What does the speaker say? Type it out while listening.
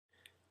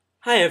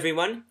Hi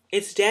everyone,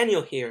 it's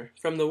Daniel here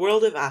from the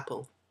world of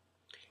Apple.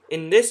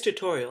 In this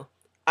tutorial,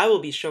 I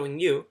will be showing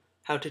you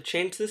how to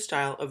change the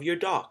style of your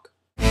dock.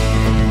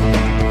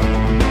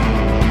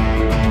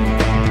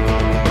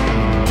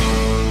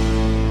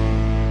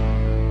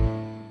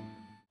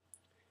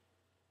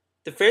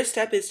 The first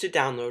step is to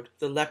download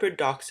the Leopard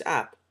Docks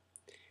app,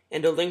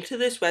 and a link to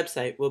this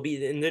website will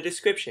be in the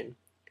description,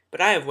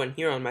 but I have one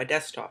here on my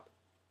desktop.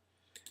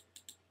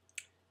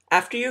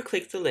 After you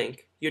click the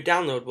link, your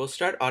download will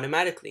start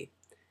automatically,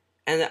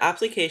 and the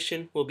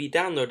application will be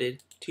downloaded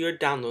to your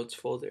Downloads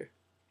folder.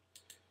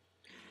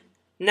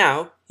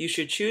 Now, you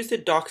should choose the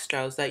dock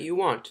styles that you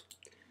want.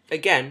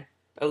 Again,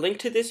 a link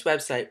to this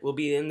website will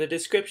be in the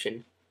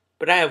description,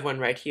 but I have one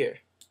right here.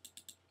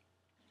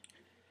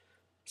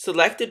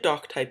 Select the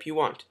dock type you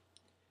want.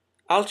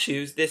 I'll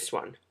choose this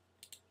one.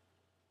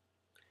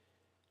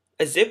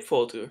 A zip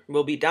folder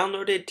will be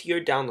downloaded to your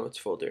Downloads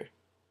folder.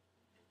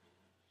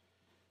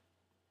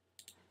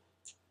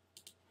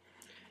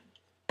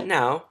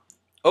 Now,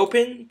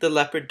 open the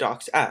Leopard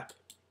Docks app.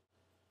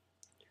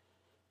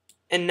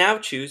 And now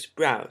choose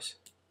Browse.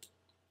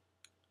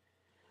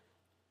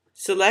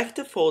 Select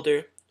the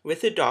folder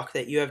with the dock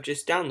that you have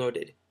just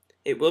downloaded.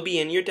 It will be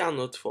in your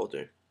Downloads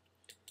folder.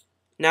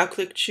 Now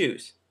click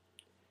Choose,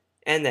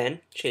 and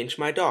then Change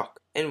My Dock,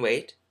 and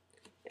wait,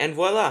 and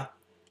voila!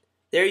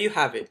 There you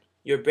have it,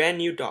 your brand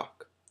new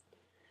dock.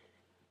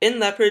 In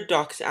Leopard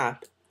Docks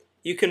app,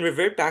 you can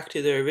revert back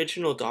to the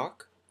original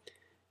dock,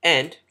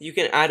 and you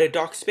can add a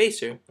dock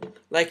spacer,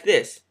 like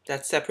this,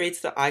 that separates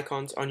the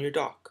icons on your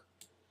dock.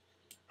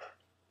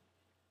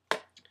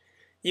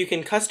 You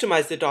can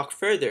customize the dock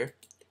further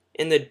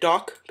in the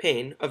dock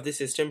pane of the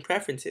system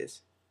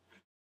preferences.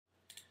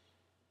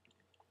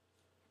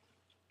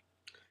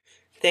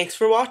 Thanks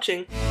for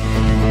watching!